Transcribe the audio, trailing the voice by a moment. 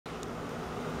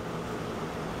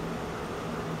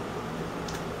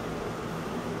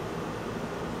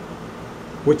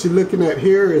What you're looking at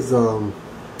here is a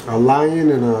lion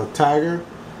and a tiger.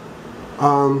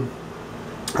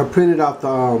 I printed out the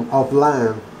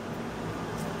offline,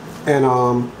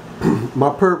 and my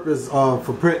purpose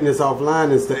for printing this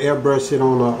offline is to airbrush it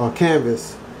on a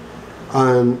canvas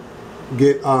and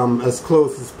get as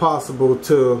close as possible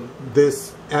to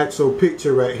this actual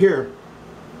picture right here.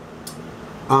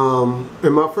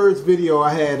 In my first video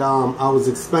I had I was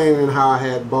explaining how I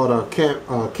had bought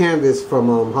a canvas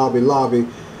from Hobby Lobby.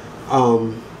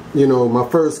 You know, my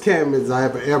first canvas I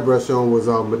have an airbrush on was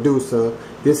Medusa.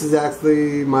 This is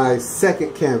actually my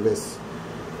second canvas,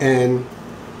 and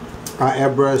I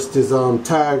airbrushed this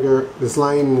tiger, this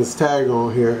lion and this tiger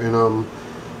on here, and I'm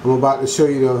about to show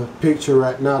you the picture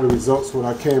right now, the results what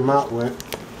I came out with.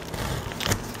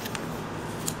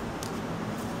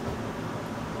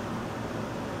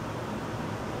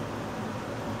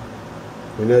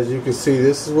 And as you can see,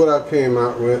 this is what I came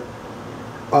out with.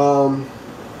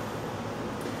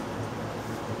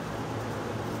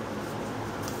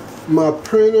 My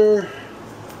printer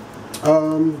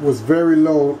was very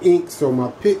low on ink, so my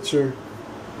picture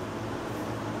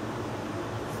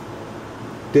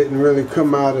didn't really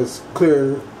come out as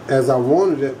clear as I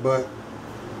wanted it, but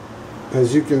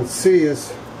as you can see,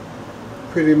 it's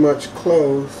pretty much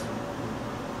close.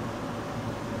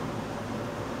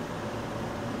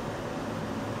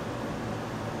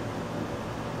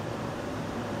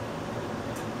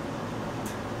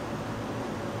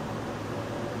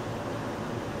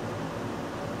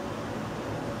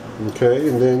 Okay,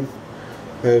 and then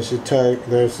there's the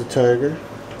tiger.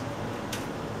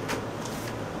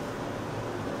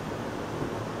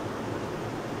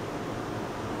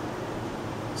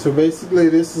 So basically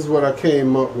this is what I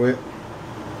came up with.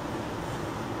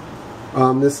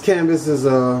 This canvas is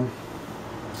a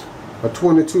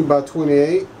 22 by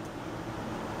 28.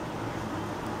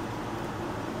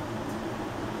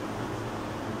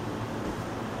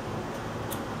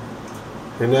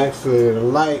 And actually the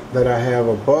light that I have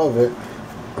above it,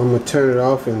 I'm going to turn it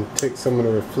off and take some of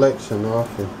the reflection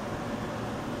off, and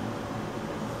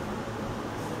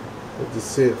let you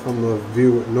see it from a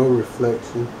view with no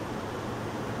reflection.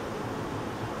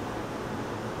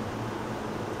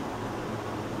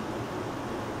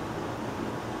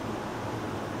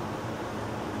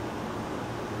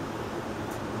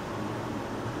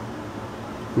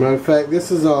 Matter of fact,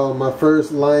 this is my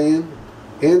first lion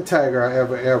and tiger I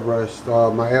ever airbrushed.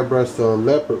 I airbrushed a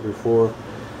leopard before,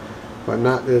 but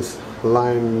not this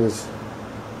lion and this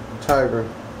tiger.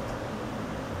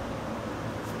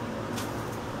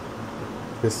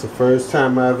 It's the first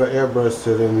time I ever airbrushed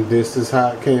it, and this is how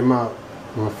it came out.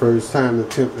 My first time to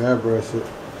attempt to airbrush it.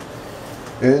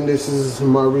 And this is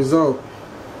my result.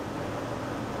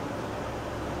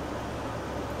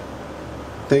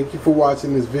 Thank you for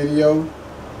watching this video,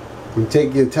 and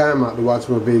take your time out to watch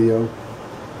my video.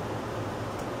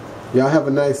 Y'all have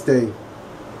a nice day.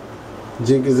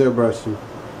 Jenkins Airbrushing.